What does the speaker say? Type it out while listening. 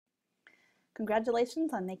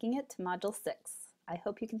Congratulations on making it to Module 6. I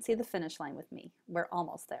hope you can see the finish line with me. We're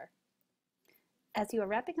almost there. As you are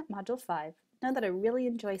wrapping up Module 5, know that I really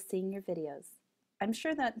enjoy seeing your videos. I'm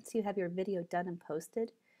sure that once you have your video done and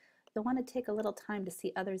posted, you'll want to take a little time to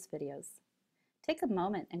see others' videos. Take a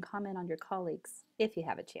moment and comment on your colleagues if you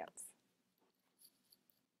have a chance.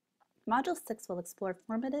 Module 6 will explore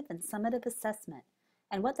formative and summative assessment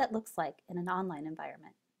and what that looks like in an online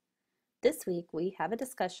environment. This week we have a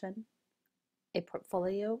discussion, a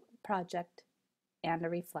portfolio project, and a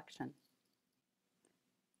reflection.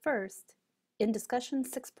 First, in discussion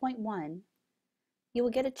 6.1, you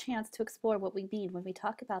will get a chance to explore what we mean when we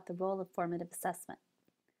talk about the role of formative assessment.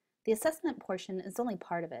 The assessment portion is only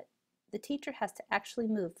part of it. The teacher has to actually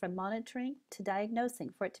move from monitoring to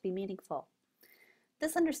diagnosing for it to be meaningful.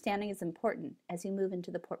 This understanding is important as you move into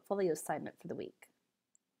the portfolio assignment for the week.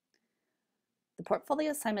 The portfolio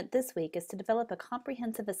assignment this week is to develop a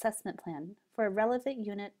comprehensive assessment plan for a relevant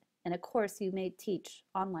unit in a course you may teach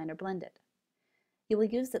online or blended. You will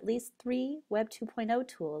use at least 3 Web 2.0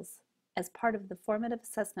 tools as part of the formative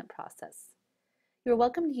assessment process. You are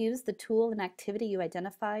welcome to use the tool and activity you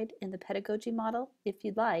identified in the pedagogy model if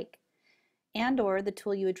you'd like, and/or the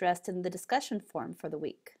tool you addressed in the discussion forum for the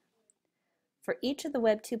week. For each of the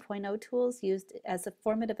Web 2.0 tools used as a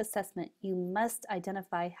formative assessment, you must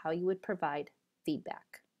identify how you would provide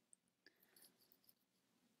feedback.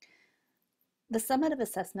 The summative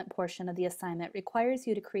assessment portion of the assignment requires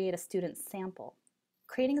you to create a student sample.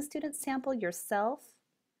 Creating a student sample yourself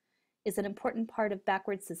is an important part of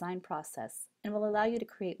backwards design process and will allow you to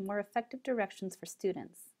create more effective directions for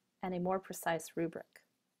students and a more precise rubric.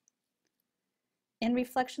 In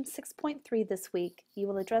Reflection 6.3 this week, you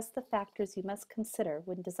will address the factors you must consider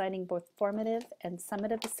when designing both formative and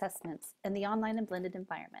summative assessments in the online and blended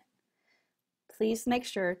environment. Please make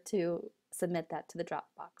sure to submit that to the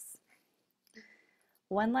Dropbox.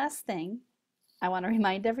 One last thing, I want to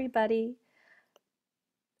remind everybody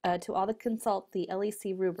to all consult the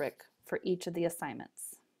LEC rubric for each of the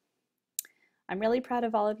assignments. I'm really proud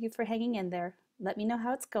of all of you for hanging in there. Let me know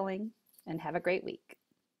how it's going, and have a great week.